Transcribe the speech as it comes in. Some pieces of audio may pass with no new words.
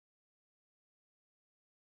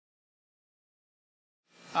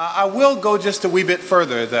I will go just a wee bit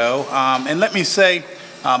further, though, and let me say,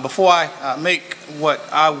 before I make what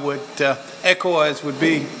I would echo as would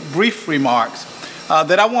be brief remarks,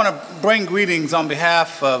 that I want to bring greetings on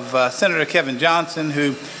behalf of Senator Kevin Johnson,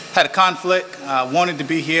 who had a conflict, wanted to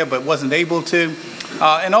be here but wasn't able to,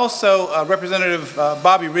 and also Representative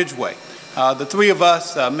Bobby Ridgway. The three of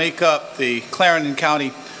us make up the Clarendon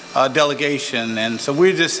County delegation, and so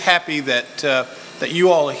we're just happy that, that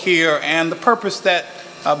you all are here and the purpose that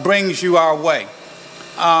brings you our way.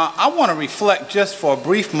 I want to reflect just for a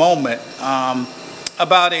brief moment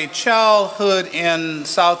about a childhood in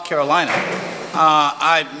South Carolina.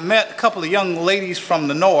 I met a couple of young ladies from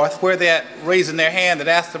the north where they're raising their hand that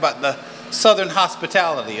asked about the Southern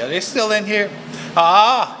hospitality. Are they still in here?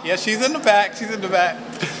 Yeah, she's in the back, she's in the back.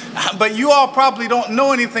 But you all probably don't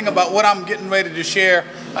know anything about what I'm getting ready to share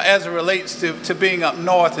as it relates to being up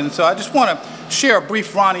north. And so I just want to share a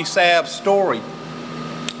brief Ronnie Sabb story.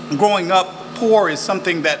 Growing up poor is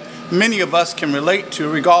something that many of us can relate to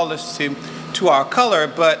regardless to our color.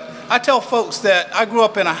 But I tell folks that I grew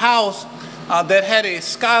up in a house that had a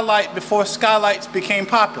skylight before skylights became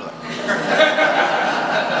popular.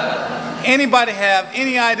 Anybody have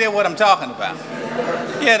any idea what I'm talking about?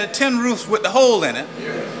 Yeah, the tin roofs with the hole in it.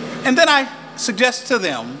 And then I suggest to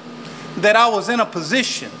them that I was in a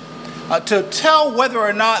position to tell whether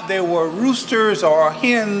or not there were roosters or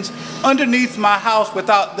hens underneath my house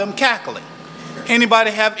without them cackling.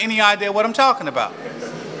 Anybody have any idea what I'm talking about?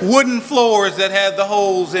 Wooden floors that had the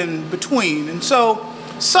holes in between. And so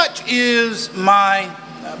such is my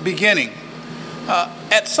beginning.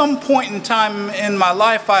 At some point in time in my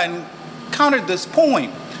life, I encountered this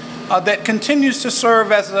poem that continues to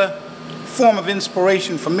serve as a form of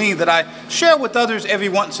inspiration for me that I share with others every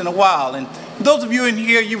once in a while. And those of you in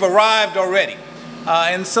here, you've arrived already.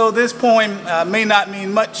 And so this poem may not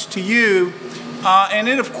mean much to you. And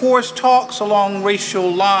it, of course, talks along racial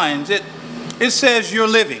lines. It says, you're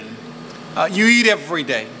living. You eat every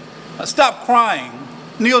day. Stop crying.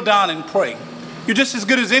 Kneel down and pray. You're just as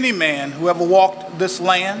good as any man who ever walked this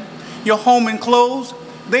land. Your home and clothes,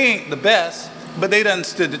 they ain't the best, but they done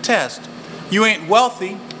stood the test. You ain't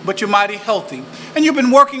wealthy, but you're mighty healthy. And you've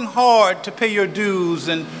been working hard to pay your dues,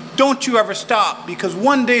 and don't you ever stop, because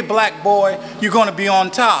one day, black boy, you're going to be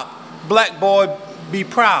on top. Black boy, be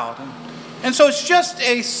proud. And so it's just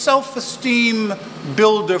a self-esteem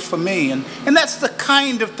builder for me. And that's the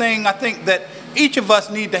kind of thing I think that each of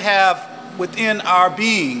us need to have within our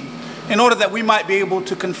being in order that we might be able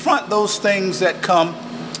to confront those things that come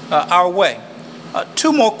our way.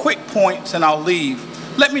 Two more quick points and I'll leave.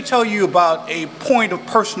 Let me tell you about a point of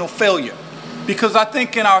personal failure, because I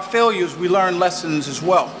think in our failures we learn lessons as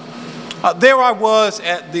well. There I was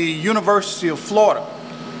at the University of Florida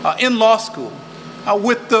in law school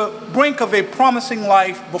with the brink of a promising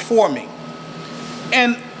life before me.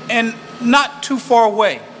 And not too far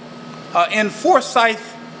away in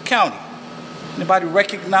Forsyth County. Anybody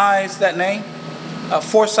recognize that name?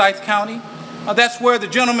 Forsyth County? That's where the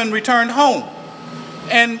gentleman returned home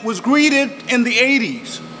and was greeted in the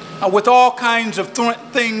 80s with all kinds of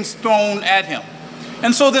things thrown at him.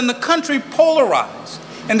 And so then the country polarized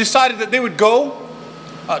and decided that they would go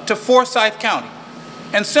to Forsyth County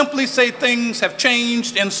and simply say things have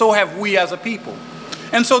changed and so have we as a people.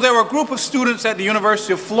 And so there were a group of students at the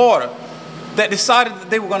University of Florida that decided that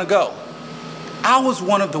they were going to go. I was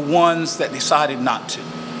one of the ones that decided not to.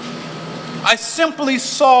 I simply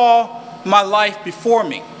saw my life before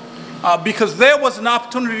me because there was an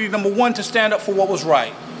opportunity, number one, to stand up for what was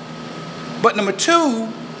right. But number two,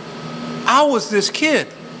 I was this kid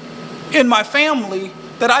in my family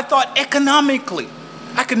that I thought economically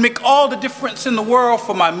I could make all the difference in the world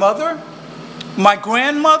for my mother, my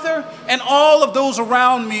grandmother, and all of those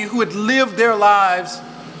around me who had lived their lives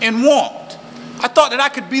in want. I thought that I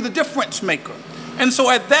could be the difference maker. And so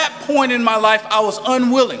at that point in my life, I was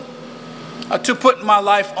unwilling to put my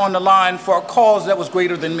life on the line for a cause that was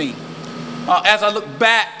greater than me. As I look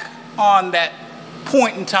back on that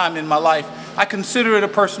point in time in my life, I consider it a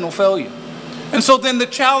personal failure. And so then the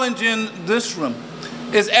challenge in this room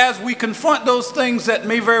is, as we confront those things that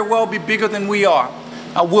may very well be bigger than we are,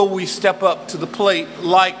 will we step up to the plate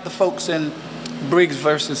like the folks in Briggs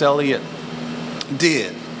versus Elliott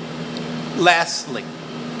did? Lastly,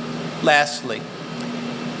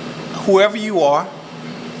 whoever you are,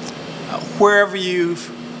 wherever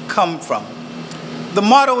you've come from, the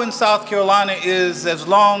motto in South Carolina is, as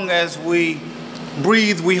long as we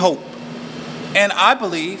breathe, we hope. And I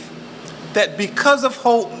believe that because of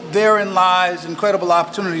hope, therein lies incredible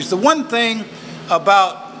opportunities. The one thing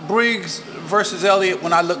about Briggs versus Elliott,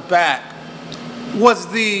 when I look back, was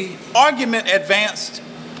the argument advanced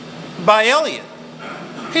by Elliot.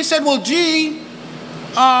 He said, well, gee,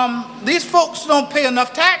 these folks don't pay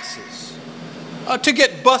enough taxes to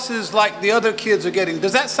get buses like the other kids are getting.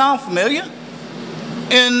 Does that sound familiar?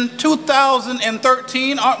 In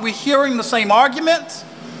 2013, aren't we hearing the same arguments?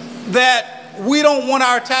 That we don't want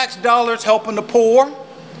our tax dollars helping the poor.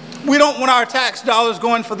 We don't want our tax dollars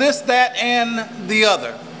going for this, that, and the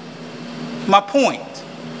other. My point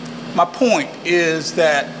is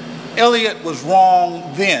that Elliot was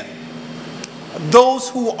wrong then. Those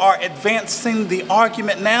who are advancing the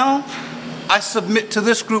argument now, I submit to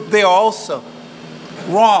this group, they are also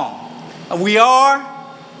wrong. We are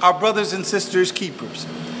our brothers and sisters keepers.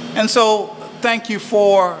 And so thank you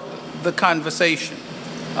for the conversation.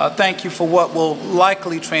 Thank you for what will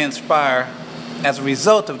likely transpire as a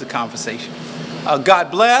result of the conversation. God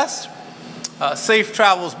bless. Safe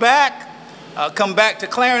travels back. Come back to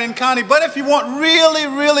Clarendon County. But if you want really,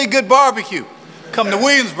 really good barbecue, come to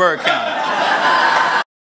Williamsburg County.